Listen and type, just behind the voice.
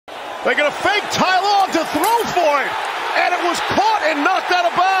They're going to fake Ty Long to throw for it. And it was caught and knocked out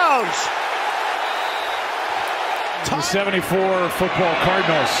of bounds. The 74 football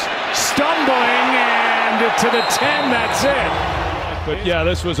Cardinals stumbling, and to the 10, that's it. But yeah,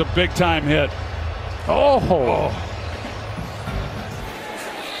 this was a big-time hit. Oh.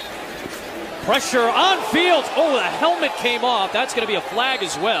 Pressure on Fields. Oh, the helmet came off. That's going to be a flag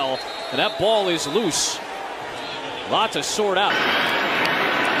as well. And that ball is loose. A lot to sort out.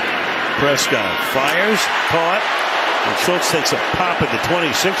 Prescott fires, caught, and Schultz takes a pop at the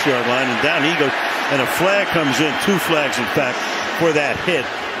 26-yard line, and down he goes. And a flag comes in, 2 flags, in fact, for that hit.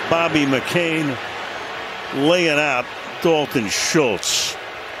 Bobby McCain laying out Dalton Schultz.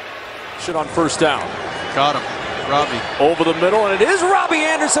 Shit on first down. Got him. Robbie. Over the middle, and it is Robbie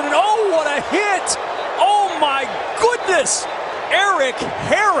Anderson, and oh, what a hit! Oh my goodness! Eric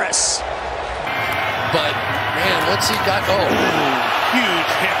Harris. But, man, what's he got? Oh.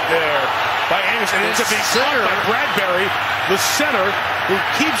 Huge hit there by Anderson. It's a big center by Bradbury, the center, who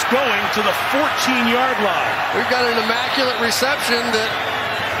keeps going to the 14-yard line. We've got an immaculate reception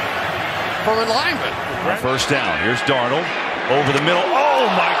from a lineman. First down. Here's Darnold over the middle. Oh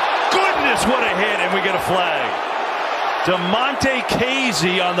my goodness, what a hit, and we get a flag. DeMonte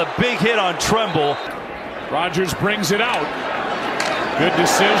Casey on the big hit on Tremble. Rodgers brings it out. Good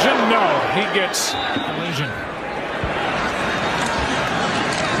decision. No, he gets collision.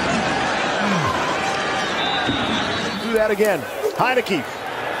 Do that again. Heineke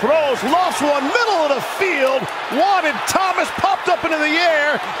throws, lofts one, middle of the field. Wanted Thomas, popped up into the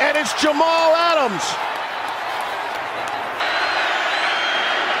air, and it's Jamal Adams.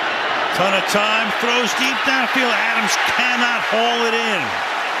 Ton of time, throws deep downfield. Adams cannot haul it in.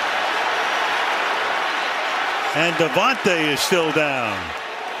 And Devontae is still down.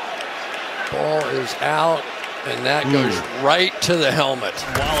 Ball is out, and that goes right to the helmet.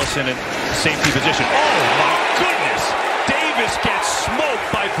 Wallace in a safety position. Oh my goodness! Davis gets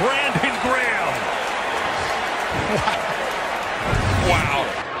smoked by Brandon Graham. Wow.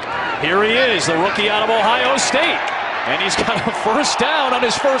 Here he is, the rookie out of Ohio State. And he's got a first down on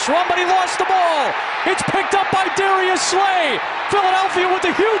his first run, but he lost the ball. It's picked up by Darius Slay. Philadelphia with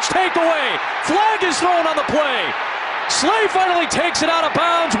a huge takeaway. Flag is thrown on the play. Slay finally takes it out of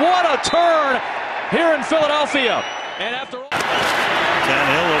bounds. What a turn here in Philadelphia. And after all...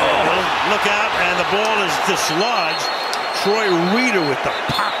 Tannehill, look out, and the ball is dislodged. Troy Reeder with the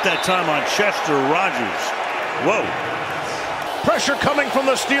pop that time on Chester Rogers. Whoa. Pressure coming from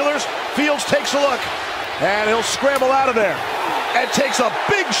the Steelers. Fields takes a look. And he'll scramble out of there and takes a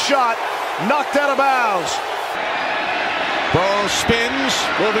big shot, knocked out of bounds. Burrow spins,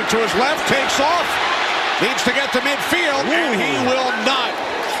 moving to his left, takes off, needs to get to midfield, and he will not.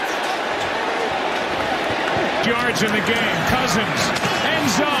 Yards in the game. Cousins, end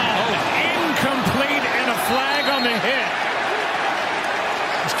zone, incomplete, and a flag on the hit.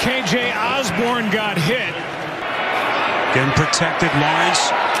 As KJ Osborne got hit. Again protected, Lawrence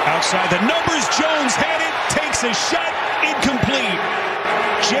outside the numbers. Jones had it, takes a shot, incomplete.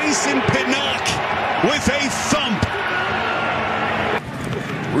 Jason Pinnock with a thump.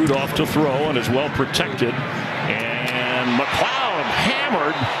 Rudolph to throw and is well protected. And McLeod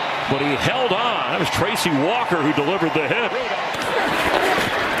hammered, but he held on. That was Tracy Walker who delivered the hit.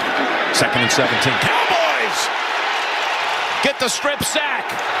 2nd and 17. Cowboys get the strip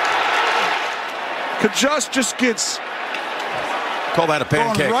sack. Just gets... Call that a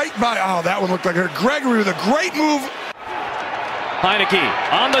pancake. Right by, oh, that one looked like her. Gregory with a great move. Heineke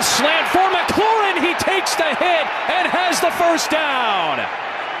on the slant for McLaurin. He takes the hit and has the first down.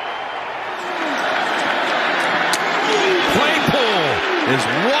 Claypool is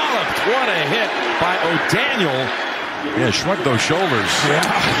walloped. What a hit by O'Daniel. Yeah, shrug those shoulders. Yeah.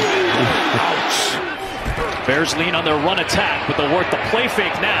 Ouch. Bears lean on their run attack with the work the play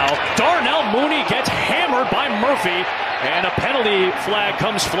fake now. Darnell Mooney gets hammered by Murphy, and a penalty flag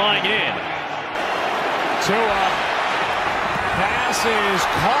comes flying in. Tua. Pass is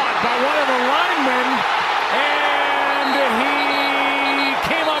caught by one of the linemen, and he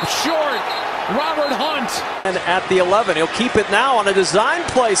came up short. Robert Hunt. And at the 11, he'll keep it now on a design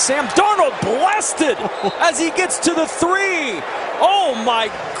play. Sam Darnold blasted as he gets to the 3. Oh my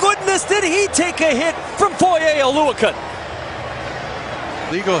goodness, did he take a hit from Foye Oluokun?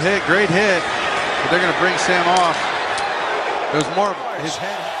 Legal hit, great hit. But they're going to bring Sam off. It was more his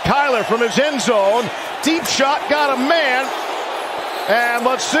head. Kyler from his end zone. Deep shot, got a man. And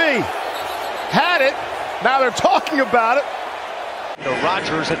let's see. Had it. Now they're talking about it.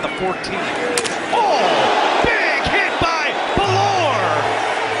 Rodgers at the 14. Oh, big hit by Ballore.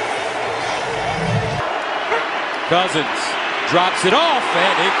 Cousins drops it off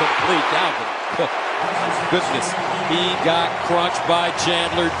and incomplete. Dalvin Cook. Goodness, he got crunched by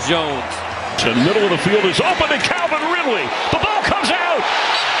Chandler Jones. The middle of the field is open to Calvin Ridley. The ball comes out,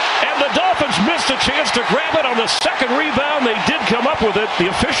 and the Dolphins missed a chance to grab it on the second rebound. They did come up with it.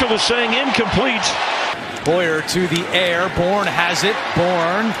 The official is saying incomplete. Boyer to the air. Bourne has it.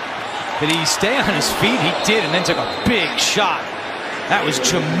 Bourne. Did he stay on his feet? He did, and then took a big shot. That was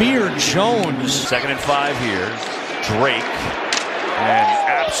Jameer Jones. 2nd and 5 here. Drake. And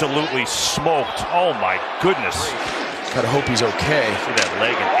absolutely smoked. Oh, my goodness. Gotta hope he's okay. See that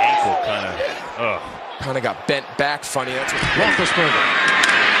leg and ankle kind of got bent back funny. That's what Roethlisberger.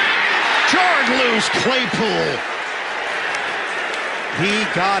 Jarred loose Claypool. He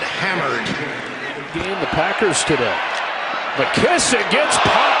got hammered. Game the Packers today. McKissick gets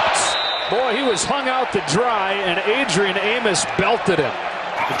popped. Boy, he was hung out to dry, and Adrian Amos belted him.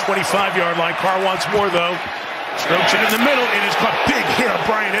 The 25-yard line. Carr wants more, though. Strokes it in the middle, and it's a big hit on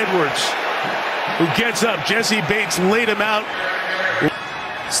Brian Edwards, who gets up. Jesse Bates laid him out.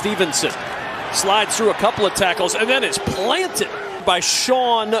 Stevenson slides through a couple of tackles and then is planted by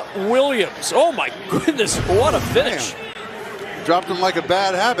Sean Williams. Oh my goodness, what a finish. Man. Dropped him like a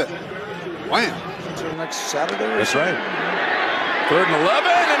bad habit. Wham. until next Saturday. That's right. 3rd and 11,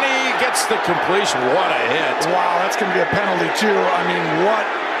 and he gets the completion. What a hit. Wow, that's going to be a penalty, too. I mean, what?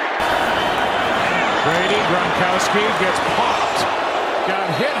 Brady Gronkowski gets popped. Got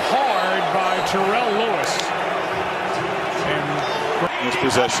hit hard by Terrell Lewis. This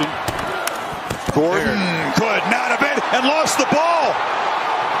possession. Gordon could not have been and lost the ball.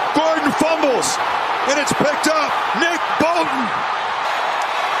 Gordon fumbles, and it's picked up. Nick Bolton.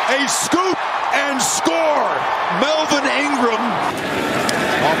 A scoop and score. Melvin Ingram.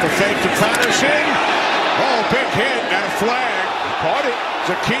 Off the fake to Patterson. Oh, big hit and a flag. Caught it.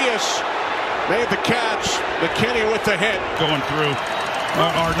 Zacchaeus made the catch. McKinney with the hit. Going through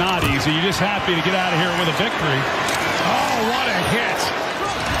are not easy. You're just happy to get out of here with a victory. Oh, what a hit.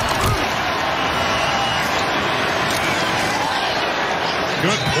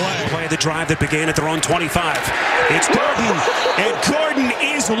 Good play. Play the drive that began at their own 25. It's Gordon, and Gordon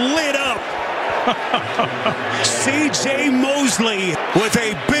is lit up. C.J. Mosley with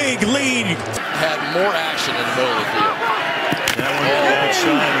a big lead. Had more action in the middle of the field. That one is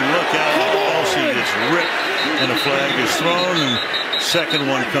outside, and look out. Kelsey gets ripped, and a flag is thrown, and second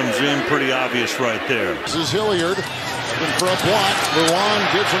one comes in. Pretty obvious right there. This is Hilliard. Looking for a block. Luan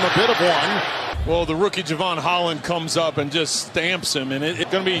gives him a bit of one. Well, the rookie Javon Holland comes up and just stamps him, and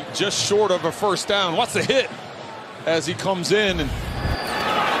it's going to be just short of a first down. What's the hit as he comes in? And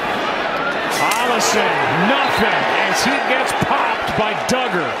Allison, nothing as he gets popped by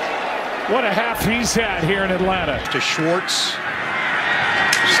Duggar. What a half he's had here in Atlanta. To Schwartz.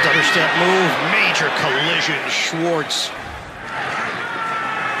 Stutter step move. Major collision. Schwartz.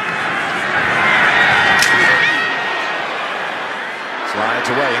 Slides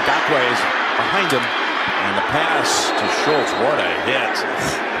away. Ngakoue is behind him. And the pass to Schultz. What a hit.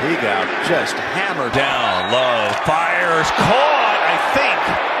 He got just hammered down. Love fires. Caught, I think.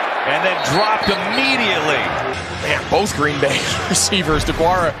 And then dropped immediately. Man, both Green Bay receivers,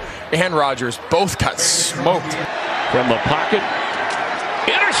 DeGuara and Rodgers, both got smoked. From the pocket.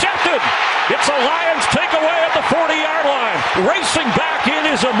 Intercepted. It's a Lions takeaway at the 40-yard line. Racing back in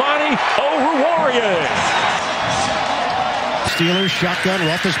is Amani Oruwariye. Steelers shotgun.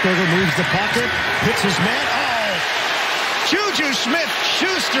 Roethlisberger moves the pocket. Hits his man. Oh! Juju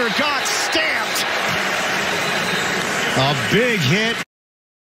Smith-Schuster got stamped. A big hit.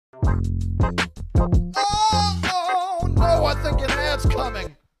 Oh, no, I think an ad's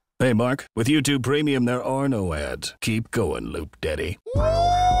coming. Hey, Mark, with YouTube Premium, there are no ads. Keep going, Loop Daddy.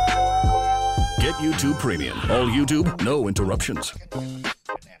 Get YouTube Premium. All YouTube, no interruptions.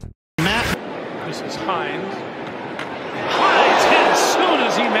 Matt. This is Hines. Hines hit as soon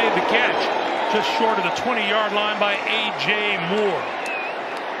as he made the catch. Just short of the 20-yard line by A.J. Moore.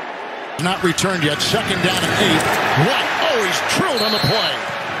 Not returned yet. 2nd down and 8. What? Oh, he's drilled on the play.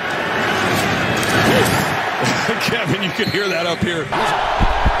 Kevin, you can hear that up here.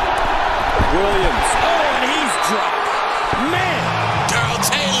 Williams. Oh, and he's dropped. Man. Darrell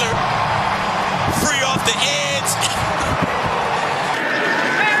Taylor. Free off the edge.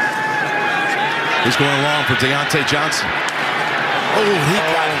 He's going long for Deontay Johnson. Oh, he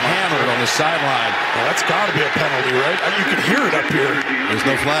got hammered on the sideline. Well, that's got to be a penalty, right? You can hear it up here. There's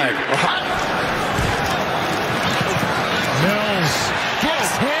no flag. Mills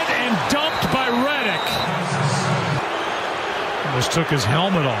gets hit and dumped by Reddick. Just took his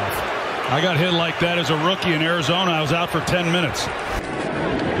helmet off. I got hit like that as a rookie in Arizona. I was out for 10 minutes.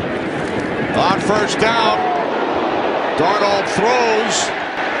 On 1st down, Darnold throws,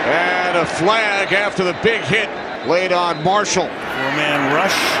 and a flag after the big hit laid on Marshall. Four-man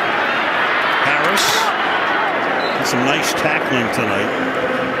rush. Harris. And some nice tackling tonight.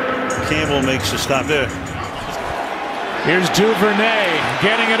 Campbell makes a stop there. Here's Duvernay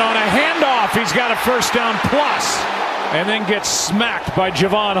getting it on a handoff. He's got a first down plus, and then gets smacked by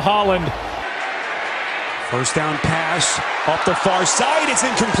Javon Holland. First down pass off the far side. It's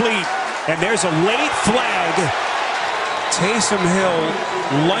incomplete. And there's a late flag. Taysom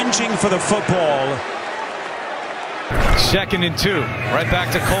Hill lunging for the football. 2nd and 2. Right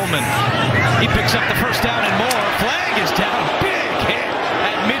back to Coleman. He picks up the first down and more. Flag is down. Big hit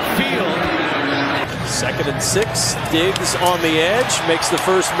at midfield. 2nd and 6. Diggs on the edge. Makes the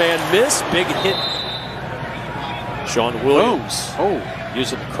first man miss. Big hit. Sean Williams.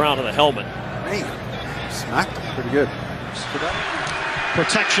 Using the crown of the helmet. Smacked him pretty good.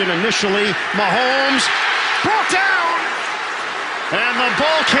 Protection initially. Mahomes brought down. And the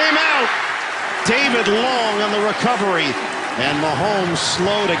ball came out. David Long on the recovery. And Mahomes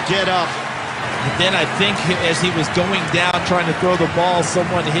slow to get up. Then I think as he was going down trying to throw the ball,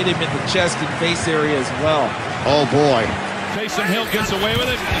 someone hit him in the chest and face area as well. Oh boy. Taysom Hill gets away with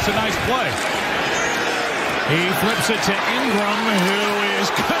it. It's a nice play. He flips it to Ingram, who is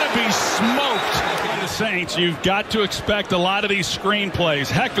going to be smoked. The Saints, you've got to expect a lot of these screen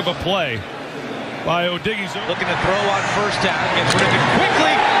plays. Heck of a play by Odighizuwa. Looking to throw on first down. Gets rid of it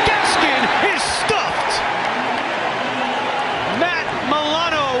quickly. Gaskin is stuffed. Matt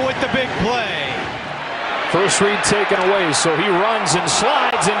Milano with the big play. First read taken away, so he runs and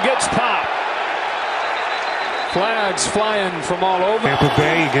slides and gets popped. Flags flying from all over. Tampa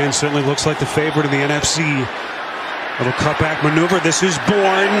Bay again certainly looks like the favorite in the NFC. Little cutback maneuver. This is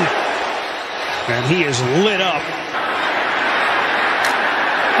Bourne. And he is lit up.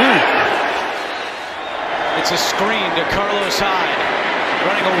 It's a screen to Carlos Hyde.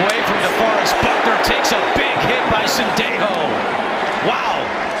 Running away from DeForest Buckner takes a big hit by Sendejo. Wow.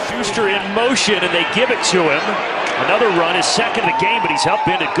 Schuster in motion, and they give it to him. Another run, his second of the game, but he's up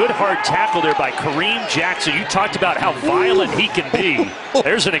in a good hard tackle there by Kareem Jackson. You talked about how violent he can be.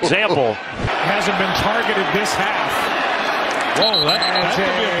 There's an example. Hasn't been targeted this half. Whoa, that could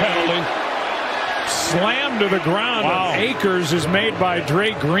be a penalty. Slammed to the ground. Wow. Akers is made by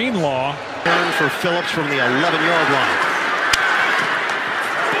Dre Greenlaw. Turn for Phillips from the 11-yard line.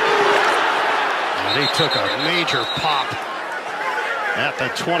 And he took a major pop at the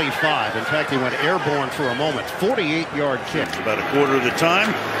 25. In fact, he went airborne for a moment. 48-yard kick. About a quarter of the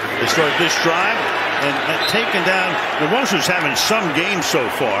time, they start this drive and taken down. The Rosen's having some game so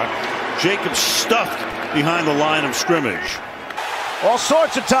far. Jacobs stuffed behind the line of scrimmage. All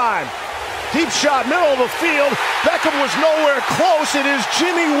sorts of time. Deep shot, middle of the field. Beckham was nowhere close. It is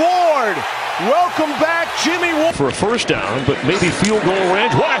Jimmy Ward. Welcome back, Jimmy Ward. For a first down, but maybe field goal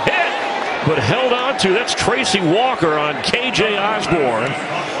range. What a hit! But held on to. That's Tracy Walker on KJ Osborne.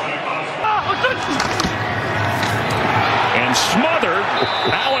 And smothered.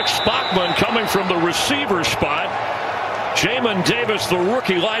 Alex Bachman coming from the receiver spot. Jamin Davis, the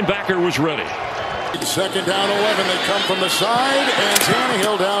rookie linebacker, was ready. 2nd down 11. They come from the side, and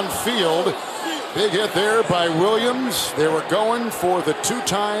Tannehill downfield. Big hit there by Williams. They were going for the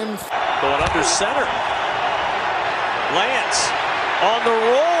two-time. Going under center. Lance on the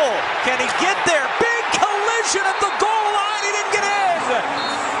roll. Can he get there? Big collision at the goal line. He didn't get in.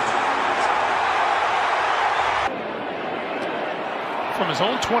 From his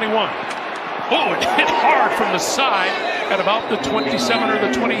own 21. Oh, it hit hard from the side at about the 27 or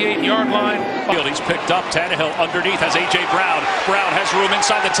the 28-yard line. He's picked up. Tannehill underneath has A.J. Brown. Brown has room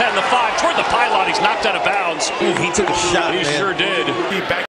inside the 10, the 5, toward the pylon. He's knocked out of bounds. Ooh, he took a shot. He sure did.